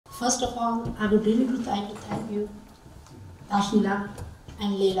First of all, I would really like to thank you, Tashila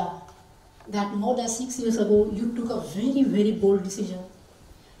and Leela, that more than 6 years ago, you took a very, very bold decision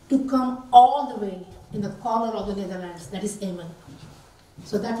to come all the way in the corner of the Netherlands, that is Emmen.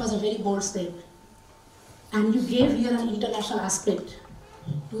 So that was a very bold step. And you gave here an international aspect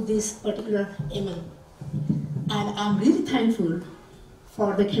to this particular Emmen. And I'm really thankful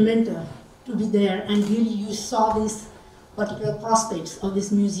for the commenter to be there, and really you saw these particular prospects of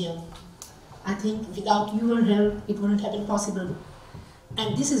this museum. I think without your help, it wouldn't have been possible.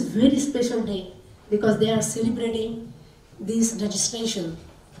 And this is very special day because they are celebrating this registration.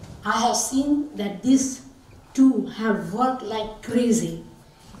 I have seen that these two have worked like crazy.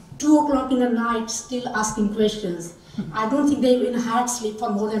 2 o'clock in the night, still asking questions. I don't think they even had sleep for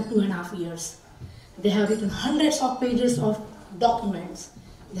more than 2.5 years. They have written hundreds of pages of documents.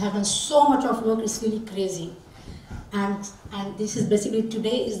 They have done so much of work, it's really crazy. And this is basically,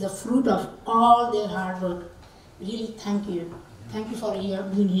 today is the fruit of all their hard work. Really thank you. Thank you for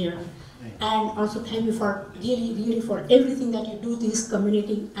being here. And also thank you for really for everything that you do to this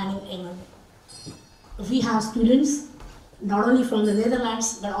community and in Emmen. We have students, not only from the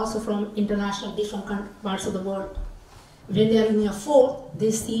Netherlands, but also from international different parts of the world. When they are in year 4,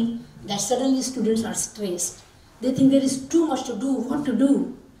 they see that suddenly students are stressed. They think there is too much to do, what to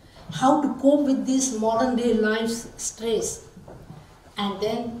do, how to cope with this modern day life's stress. And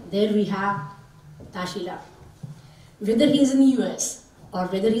then there we have Tashila. Whether he is in the US or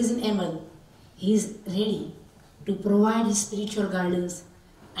whether he is in Emmen, he is ready to provide his spiritual guidance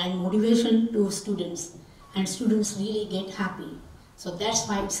and motivation to students, and students really get happy. So that's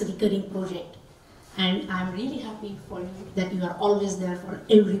why it's a recurring project. And I'm really happy for you that you are always there for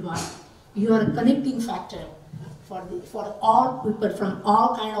everyone. You are a connecting factor for all people from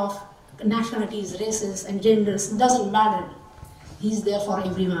all kind of nationalities, races, and genders. It doesn't matter. He's there for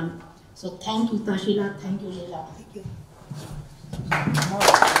everyone. So thank you, Tashila. Thank you, Leela. Thank you.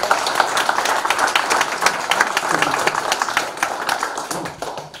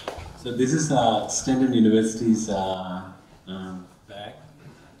 So this is Stenden University's bag.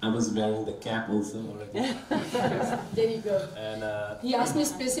 I was wearing the cap also already. There you go. And he asked me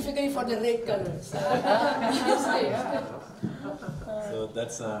specifically for the red color. So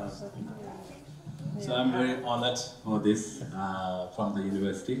that's so I'm very honored for this from the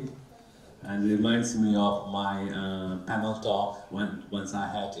university, and it reminds me of my panel talk once I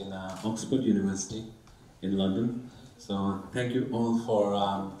had in Oxford University in London. So thank you all for,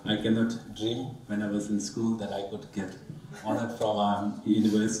 I cannot dream when I was in school that I could get honored from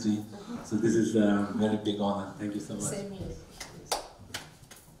university. So this is a very big honor. Thank you so much. Same here.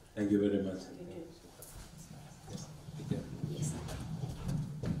 Thank you very much.